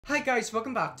Hi guys,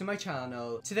 welcome back to my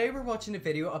channel. Today we're watching a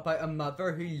video about a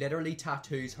mother who literally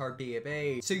tattoos her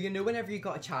baby. So you know whenever you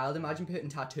got a child, imagine putting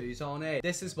tattoos on it.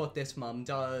 This is what this mum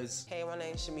does. Hey, my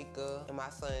name's Shamika and my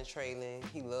son Traylon.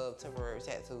 He loves temporary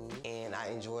tattoos and I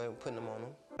enjoy putting them on him.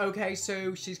 Okay,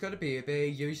 so she's got a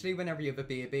baby. Usually whenever you have a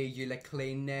baby, you like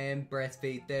clean them,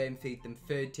 breastfeed them, feed them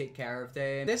food, take care of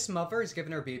them. This mother is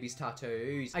giving her babies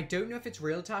tattoos. I don't know if it's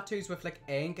real tattoos with like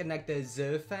ink and like the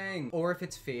Z thing, or if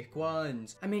it's fake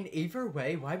ones. I mean, either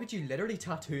way, why would you literally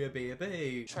tattoo a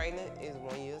baby? Traylon is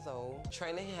 1 year old.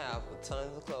 Traylon have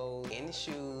tons of clothes and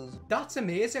shoes. That's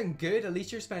amazing. Good. At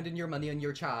least you're spending your money on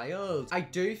your child. I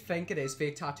do think it is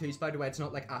fake tattoos, by the way. It's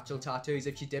not like actual tattoos.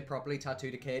 If she did properly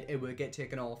tattoo the kid, it would get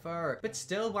taken off her. But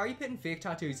still, why are you putting fake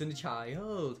tattoos on the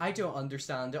child? I don't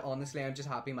understand it. Honestly, I'm just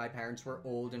happy my parents were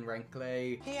old and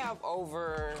wrinkly. He have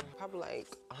over probably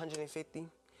like 150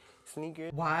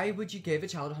 sneakers. Why would you give a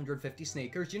child 150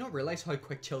 sneakers? Do you not realize how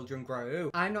quick children grow?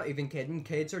 I'm not even kidding.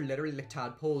 Kids are literally like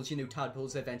tadpoles. You know,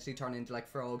 tadpoles eventually turn into like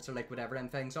frogs or like whatever them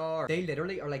things are. They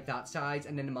literally are like that size,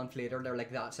 and then a month later they're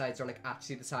like that size. They're like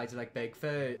actually the size of like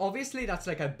Bigfoot. Obviously that's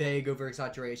like a big over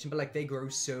exaggeration, but like they grow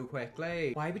so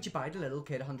quickly. Why would you buy the little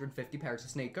kid 150 pairs of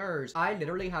sneakers? I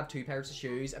literally have 2 pairs of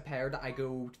shoes, a pair that I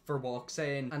go for walks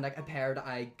in, and like a pair that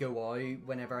I go out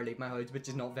whenever I leave my house, which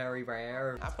is not very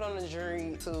rare. I put on the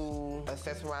jewelry to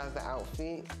accessorize the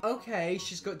outfit. Okay,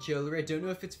 she's got jewelry. I don't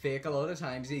know if it's fake. A lot of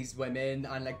times these women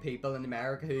and like people in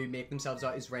America who make themselves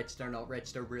out as rich, they're not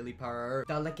rich, they're really poor.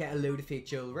 They'll like get a load of fake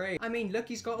jewelry. I mean, look,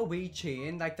 he's got a wee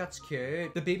chain, like that's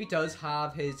cute. The baby does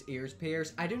have his ears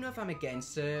pierced. I don't know if I'm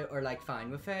against it or like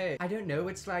fine with it. I don't know.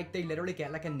 It's like they literally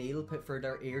get like a needle put through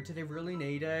their ear. Do they really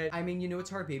need it? I mean, you know, it's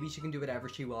her baby. She can do whatever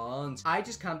she wants. I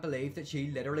just can't believe that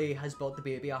she literally has bought the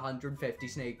baby 150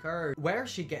 sneakers. Where is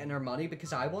she getting her money?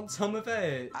 Because I want some of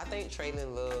it. I think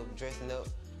Traylon love dressing up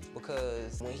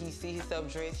because when he see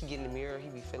himself dressed, he get in the mirror, he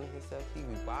be feeling himself, he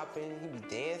be bopping, he be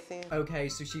dancing. Okay,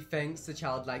 so she thinks the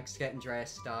child likes getting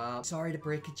dressed up. Sorry to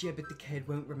break it to you, but the kid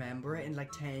won't remember it in like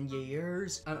 10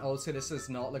 years. And also, this does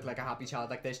not look like a happy child.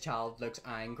 Like, this child looks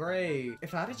angry.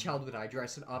 If I had a child, would I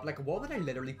dress it up? Like, what would I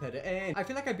literally put it in? I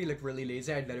feel like I'd be like really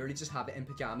lazy. I'd literally just have it in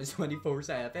pajamas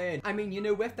 24/7. I mean, you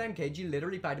know, with them kids, you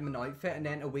literally buy them an outfit and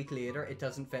then a week later, it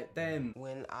doesn't fit them.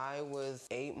 When I was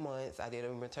 8 months, I did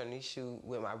a maternity shoot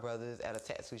with my brothers at a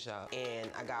tattoo shop, and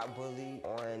I got bullied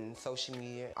on social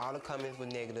media. All the comments were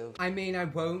negative. I mean, I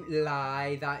won't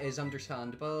lie, that is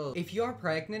understandable. If you're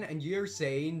pregnant and you're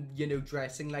saying, you know,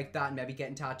 dressing like that and maybe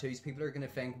getting tattoos, people are gonna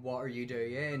think, what are you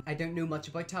doing? I don't know much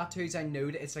about tattoos. I know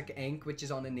that it's like ink, which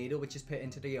is on a needle, which is put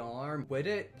into the arm. Would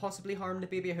it possibly harm the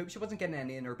baby? I hope she wasn't getting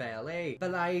any in her belly. But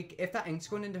like, if that ink's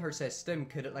going into her system,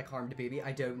 could it like harm the baby?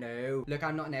 I don't know. Look,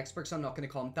 I'm not an expert, so I'm not gonna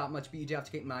comment that much, but you do have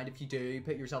to keep in mind, if you do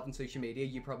put yourself on social media,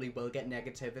 you probably will get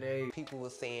negativity. People were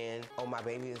saying, oh, my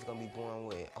baby is gonna be born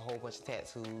with a whole bunch of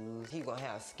tattoos. He gonna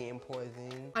have skin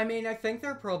poison. I mean, I think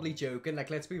they're probably joking. Like,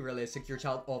 let's be realistic. Your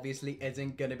child obviously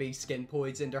isn't gonna be skin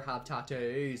poisoned or have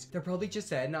tattoos. They're probably just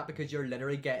saying that because you're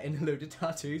literally getting a load of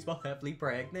tattoos while heavily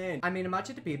pregnant. I mean,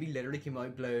 imagine the baby literally came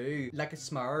out blue, like a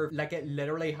Smurf. Like, it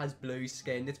literally has blue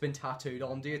skin that's been tattooed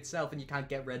onto itself and you can't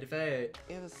get rid of it.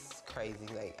 It was crazy.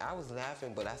 Like, I was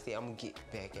laughing, but I said I'm gonna get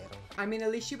back at him. I mean,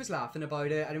 at least she was laughing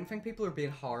about it. I don't think people are being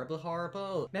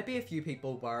horrible. Maybe a few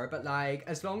people were, but like,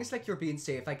 as long as like you're being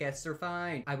safe, I guess they're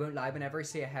fine. I won't lie, whenever I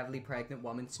see a heavily pregnant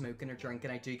woman smoking or drinking,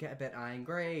 I do get a bit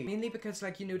angry. Mainly because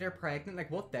like, you know, they're pregnant,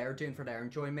 like what they're doing for their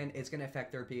enjoyment is gonna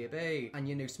affect their baby. And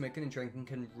you know, smoking and drinking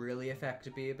can really affect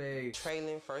a baby.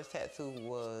 Traylon's first tattoo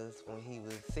was when he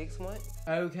was 6 months.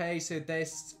 Okay, so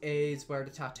this is where the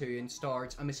tattooing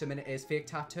starts. I'm assuming it is fake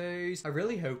tattoos. I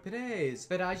really hope it is.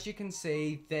 But as you can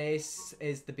see, this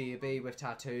is the baby with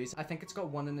tattoos. I think it's got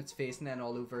one in its face and then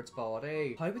all over its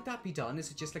body. How would that be done?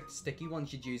 Is it just like the sticky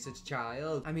ones you'd use as a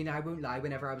child? I mean, I won't lie,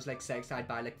 whenever I was like 6, I'd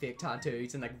buy like fake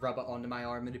tattoos and like rub it onto my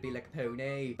arm and it'd be like a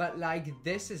pony. But like,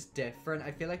 this is different.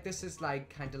 I feel like this is like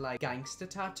kind of like gangster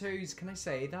tattoos. Can I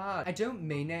say that? I don't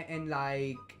mean it in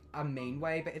like a mean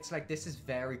way, but it's like, this is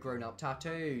very grown-up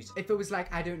tattoos. If it was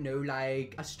like, I don't know,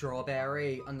 like a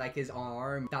strawberry on like his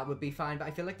arm, that would be fine, but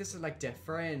I feel like this is like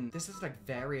different. This is like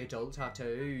very adult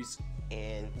tattoos.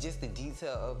 And just the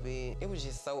detail of it, it was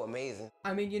just so amazing.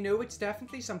 I mean, you know, it's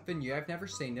definitely something new. I've never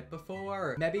seen it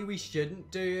before. Maybe we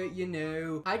shouldn't do it, you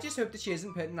know. I just hope that she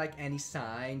isn't putting like any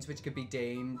signs which could be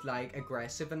deemed like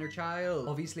aggressive in her child.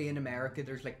 Obviously in America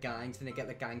there's like gangs and they get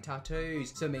like gang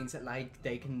tattoos, so it means that like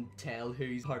they can tell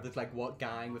who's part of like what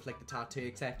gang with like the tattoo,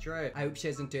 etc. I hope she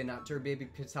isn't doing that to her baby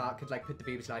because that could like put the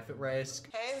baby's life at risk.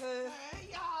 Hey, sis. Hey,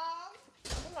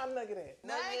 y'all. Where my nugget at?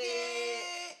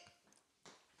 Nugget.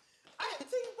 I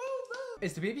haven't seen you both, bro.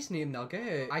 Is the baby's name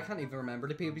Nugget? I can't even remember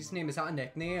the baby's name. Is that a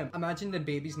nickname? Imagine the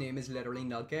baby's name is literally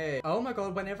Nugget. Oh my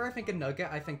god, whenever I think of Nugget,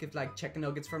 I think of like chicken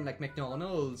nuggets from like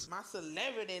McDonald's. My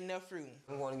celebrity nephew.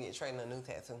 I'm going to get Traylon a new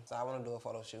tattoo, so I want to do a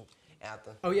photo shoot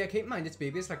after. Oh yeah, keep in mind this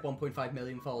baby is like 1.5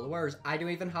 million followers. I don't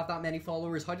even have that many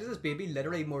followers. How does this baby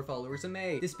literally have more followers than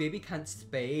me? This baby can't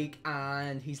speak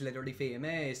and he's literally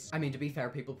famous. I mean, to be fair,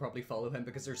 people probably follow him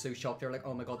because they're so shocked. They're like,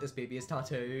 oh my god, this baby has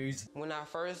tattoos. When I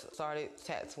first started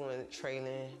tattooing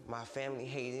Traylon, my family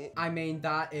hated it. I mean,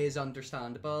 that is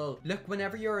understandable. Look,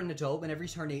 whenever you're an adult, whenever you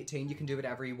turn 18, you can do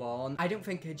whatever you want. I don't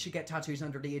think kids should get tattoos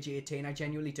under the age of 18. I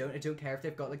genuinely don't. I don't care if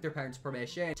they've got like their parents'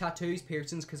 permission. Tattoos,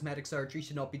 piercings, cosmetic surgery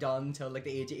should not be done until like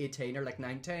the age of 18 or like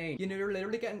 19. You know, they're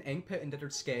literally getting ink put into their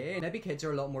skin. Maybe kids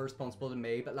are a lot more responsible than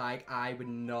me, but like, I would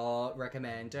not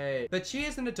recommend it. But she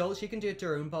is an adult. She can do it to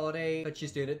her own body, but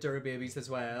she's doing it to her babies as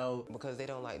well. Because they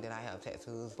don't like that I have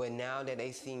tattoos. But now that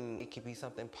they seen it could be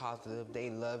something positive, they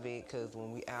love it, because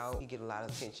when we out, you get a lot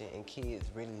of attention and kids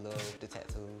really love the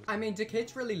tattoos. I mean, do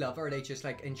kids really love her? Or are they just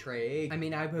like intrigued? I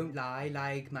mean, I won't lie,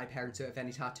 like my parents don't have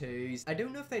any tattoos. I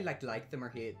don't know if they like them or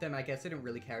hate them. I guess they don't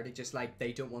really care. They just like,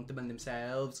 they don't want them in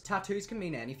themselves. Tattoos can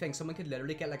mean anything. Someone could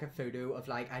literally get like a photo of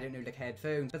like, I don't know, like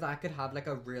headphones, but that could have like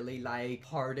a really like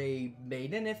party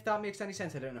meaning, if that makes any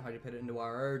sense. I don't know how to put it into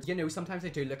words. You know, sometimes I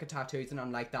do look at tattoos and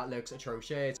I'm like, that looks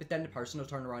atrocious, but then the person will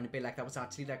turn around and be like, that was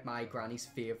actually like my granny's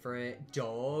favorite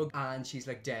dog and she's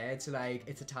like dead, so like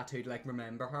it's a tattoo to like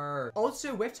remember her.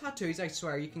 Also with tattoos, I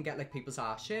swear you can get like people's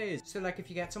ashes, so like if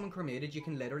you get someone cremated, you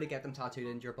can literally get them tattooed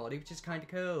into your body, which is kind of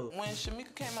cool. When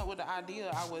Shamika came up with the idea,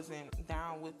 I wasn't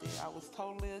down with it. I was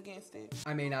totally against it.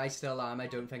 I mean, I still am. I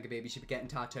don't think a baby should be getting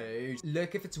tattoos.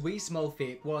 Look, if it's wee small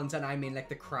fake ones, and I mean like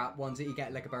the crap ones that you get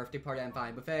at, like a birthday party, I'm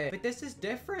fine with it. But this is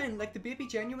different. Like the baby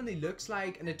genuinely looks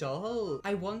like an adult.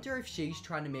 I wonder if she's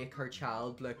trying to make her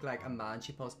child look like a man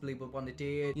she possibly would want to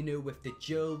date. You know, with the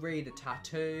jewelry, the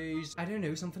tattoos. I don't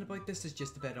know, something about this is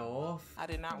just a bit off. I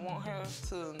did not want her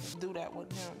to do that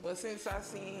with him. But since I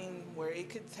seen where it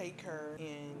could take her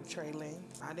in Traylon,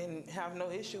 I didn't have no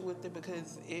issue with it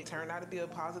because it turned out to be a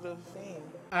positive thing.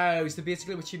 Oh, so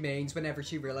basically what she means, whenever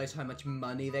she realized how much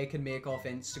money they can make off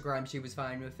Instagram, she was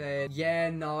fine with it. Yeah,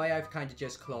 now I've kind of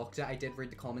just clocked it. I did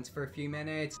read the comments for a few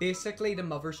minutes. Basically, the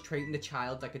mother's treating the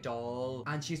child like a doll,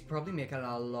 and she's probably making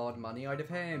a lot of money out of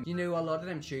him. You know, a lot of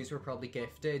them shoes were probably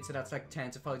gifted, so that's like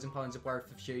tens of thousands of pounds of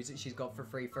worth of shoes that she's got for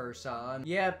free for her son.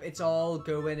 Yep, it's all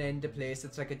going into place.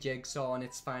 It's like a jigsaw, and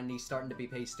it's finally starting to be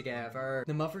pieced together.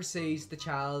 The mother sees the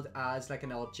child as like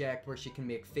an object where she can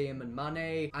make fame and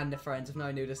money, and the friends have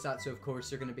now noticed that, so of course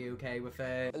they're gonna be okay with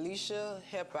it. Alicia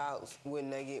help out with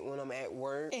Nugget when I'm at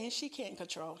work. And she can't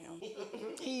control him.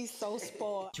 He's so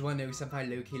spoiled. Do you wanna know something? I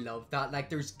low-key love that. Like,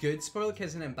 there's good spoiled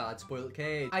kids and then bad spoiled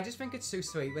kids. I just think it's so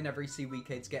sweet whenever you see wee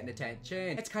kids getting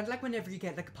attention. It's kind of like whenever you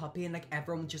get like a puppy and like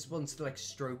everyone just wants to like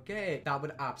stroke it. That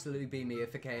would absolutely be me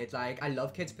if a kid. Like, I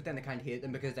love kids, but then I kind of hate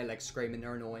them because they like scream and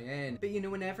they're annoying. But you know,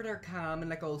 whenever they're calm and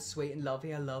like all sweet and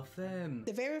lovey, I love them.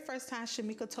 The very first time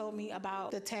Shamika told me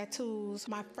about the tattoos,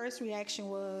 my first reaction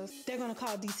was, they're gonna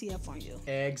call DCF on you.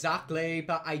 Exactly,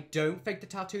 but I don't think the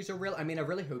tattoos are real. I mean, I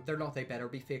really hope they're not. They better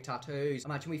be fake tattoos.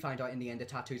 Imagine we find out in the end the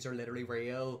tattoos are literally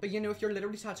real. But you know, if you're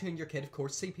literally tattooing your kid, of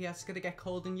course CPS is gonna get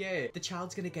called on you. The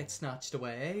child's gonna get snatched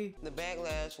away. The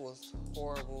backlash was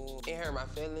horrible. It hurt my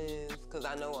feelings because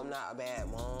I know I'm not a bad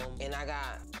mom. And I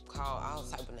got called all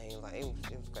type of names. Like, it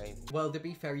was crazy. Well, to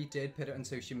be fair, you did put it on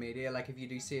social media. Like, if you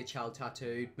do see a child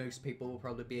tattooed, most people will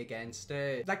probably be against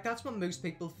it. Like, that's what most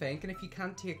people think. And if you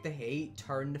can't take the hate,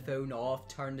 turn the phone off,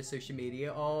 turn the social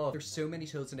media off. There's so many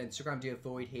tools on Instagram to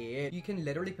avoid hate. You can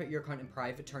literally put your account in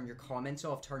private, turn your comments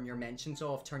off, turn your mentions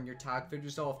off, turn your tag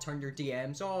photos off, turn your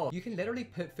DMs off. You can literally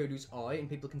put photos out and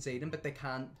people can see them, but they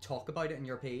can't talk about it on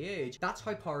your page. That's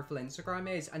how powerful Instagram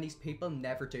is, and these people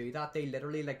never do that. They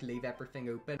literally like leave everything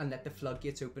open and let the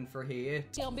floodgates open for hate.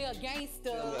 He gonna be a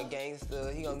gangster. He gonna be a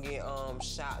gangster. He gonna get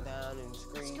shot down in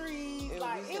the street.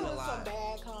 Like, it was some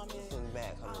bad comments. Some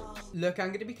bad comments. Look,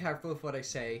 I'm gonna be careful with what I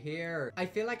say here. I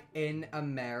feel like in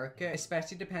America,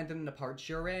 especially depending on the parts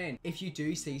you're in, if you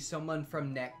do see someone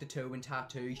from neck to toe in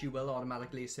tattoos, you will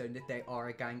automatically assume that they are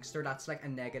a gangster. That's like a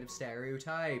negative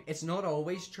stereotype. It's not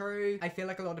always true. I feel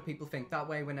like a lot of people think that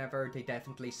way whenever they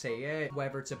definitely see it.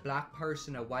 Whether it's a black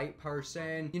person, a white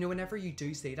person, you know, whenever you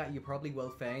do see that, you probably will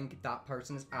think that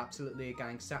person is absolutely a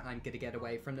gangster. I'm gonna get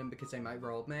away from them because they might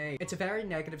rob me. It's a very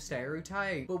negative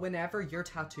stereotype. But whenever you're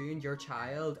tattooing your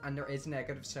child and there is a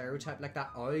negative stereotype like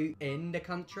that out in the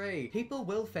country, people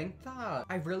will think that.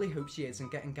 I really hope she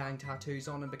isn't getting gang tattoos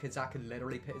on him, because that could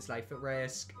literally put his life at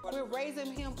risk. We're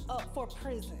raising him up for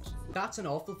prison. That's an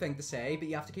awful thing to say, but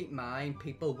you have to keep in mind,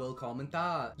 people will comment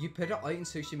that. You put it out in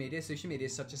social media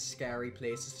is such a scary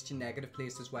place, it's such a negative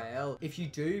place as well. If you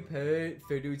do put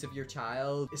photos of your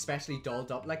child, especially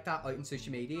dolled up like that, out in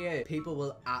social media, people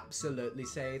will absolutely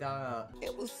say that.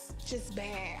 It was just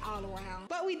bad all around.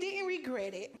 But we didn't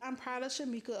regret it. I'm proud of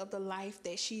Shamika of the life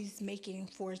that she's making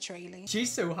for Traylon.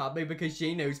 She's so happy because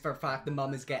she knows for a fact the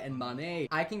mum is getting money.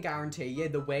 I can guarantee you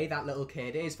the way that little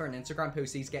kid is, for an Instagram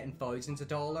post, he's getting thousands of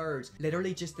dollars.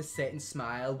 Literally just to sit and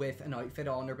smile with an outfit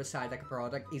on or beside like a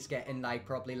product, he's getting like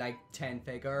probably like 10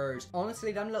 figures.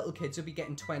 Honestly, them little kids will be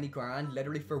getting 20 grand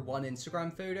literally for one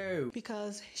Instagram photo.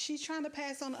 Because she's trying to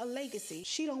pass on a legacy.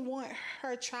 She don't want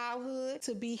her childhood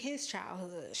to be his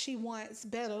childhood. She wants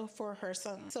better for her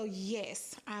son. So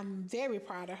yes, I'm very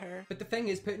proud of her. But the thing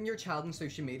is, putting your child on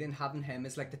social media and having him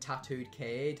as like the tattooed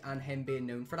kid and him being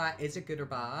known for that, is it good or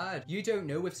bad? You don't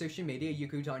know. With social media, you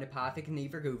go down a path, it can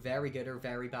either go very good or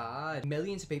very bad.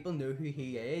 Millions of people know who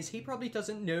he is. He probably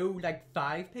doesn't know like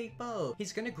 5 people.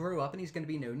 He's gonna grow up and he's gonna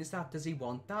be known as that. Does he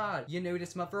want that? You know,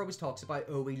 this mother always talks about,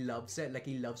 oh, he loves it, like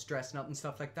he loves dressing up and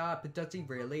stuff like that, but does he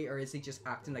really, or is he just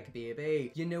acting like a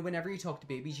baby? You know, whenever you talk to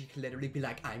babies, you can literally be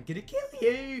like, I'm gonna kill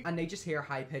you, and they just hear a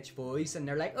high-pitched voice and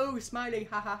they're like, oh, smiley,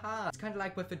 ha ha ha. It's kind of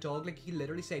like with a dog. Like, you can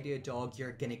literally say to a dog,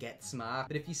 you're gonna get smacked,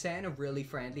 but if you say in a really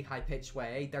friendly, high-pitched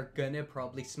way, they're gonna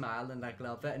probably smile and like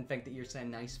love it and think that you're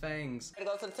saying nice things. To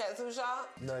go to the tattoo shop?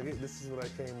 Nugget, this is what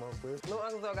I came up with. No,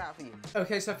 Uncle Joe got for you.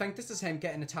 Okay, so I think this is him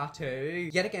getting a tattoo.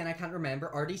 Yet again, I can't remember,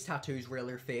 are these tattoos real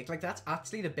or fake? Like, that's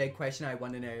actually the big question I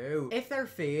want to know. If they're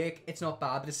fake, it's not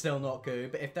bad, but it's still not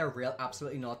good. But if they're real,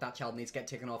 absolutely not. That child needs to get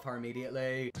taken off her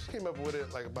immediately. I came up with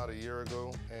it like about a year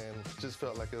ago and just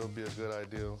felt like it would be a good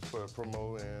idea for a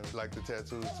promo and like the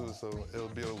tattoos too, so it'll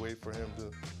be a way for him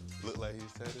to look like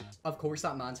he's tatted. Of course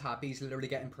that man's happy. He's literally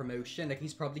getting promotion. Like,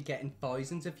 he's probably getting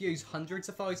thousands of views, hundreds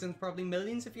of thousands, probably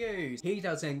millions of views. He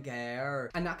doesn't care.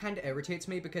 And that kind of irritates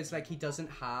me because like he doesn't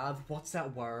have, what's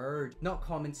that word? Not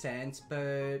common sense,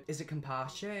 but is it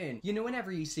compassion? You know,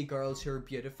 whenever you see girls who are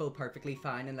beautiful, perfectly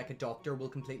fine, and like a doctor will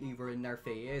completely ruin their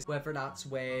face, whether that's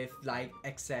with like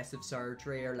excessive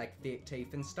surgery or like fake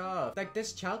teeth and stuff. Like,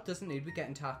 this child doesn't need to be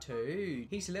getting tattooed.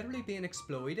 He's literally being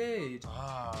exploited.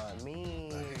 Ah,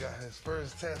 me. He got his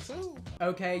first tattoo.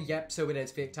 Okay, yep, so it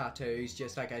is fake tattoos,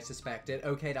 just like I suspected.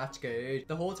 Okay, that's good.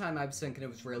 The whole time I was thinking it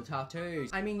was real tattoos.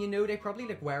 I mean, you know, they probably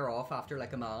like wear off after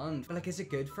like a month, but like, is it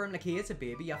good for him? Like, he is a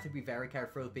baby, you have to be very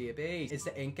careful with babies. Is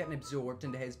the ink getting absorbed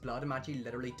into his blood? Imagine he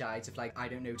literally dies of like, I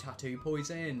don't know, tattoo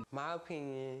poison. My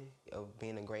opinion of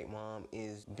being a great mom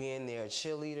is being their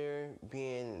cheerleader,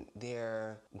 being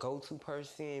their go-to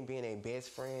person, being a best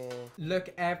friend.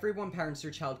 Look, everyone parents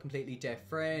their child completely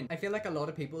different. I feel like a lot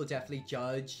of people will definitely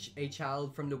judge a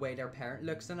child from the way their parent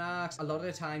looks and acts. A lot of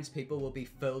the times people will be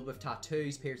filled with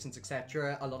tattoos, piercings,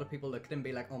 etc. A lot of people look at them and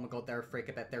be like, oh my god, they're a freak,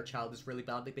 I bet their child is really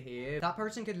badly behaved. That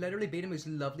person could literally be the most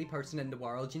lovely person in the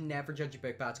world. You never judge a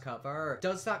book by its cover.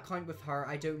 Does that count with her?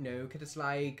 I don't know, because it's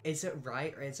like, is it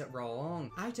right or is it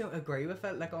wrong? I don't agree with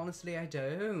it. Like, honestly, I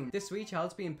don't. This sweet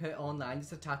child's being put online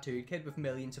as a tattooed kid with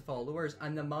millions of followers,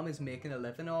 and the mum is making a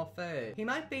living off it. He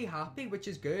might be happy, which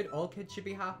is good. All kids should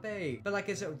be happy. But like,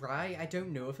 is it right? I don't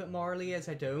know if it morally is.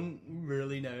 I don't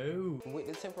really know. With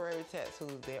the temporary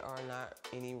tattoos, there are not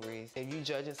any risks. If you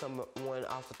judging someone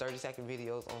off of 30-second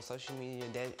videos on social media,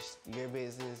 that's your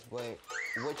business. But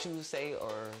what you say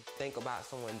or think about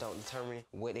someone don't determine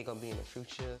what they're gonna be in the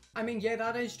future. I mean, yeah,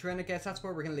 that is true, and I guess that's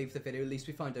where we're gonna leave the video. At least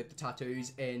we found out the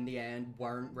tattoos in the end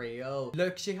weren't real.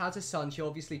 Look, she has a son. She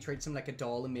obviously treats him like a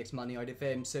doll and makes money out of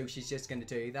him, so she's just gonna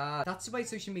do that. That's the way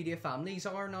social media families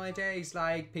are nowadays.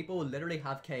 Like, people will literally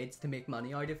have kids to make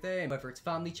money out of them. Whether it's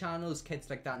family channels, kids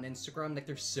like that on Instagram. Like,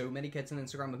 there's so many kids on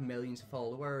Instagram with millions of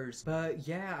followers. But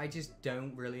yeah, I just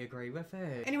don't really agree with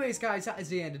it. Anyways, guys, that is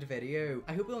the end of the video.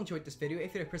 I hope you all enjoyed this video.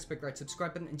 If you like, press the big red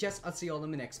subscribe button, and yes, I'll see you all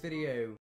in the next video.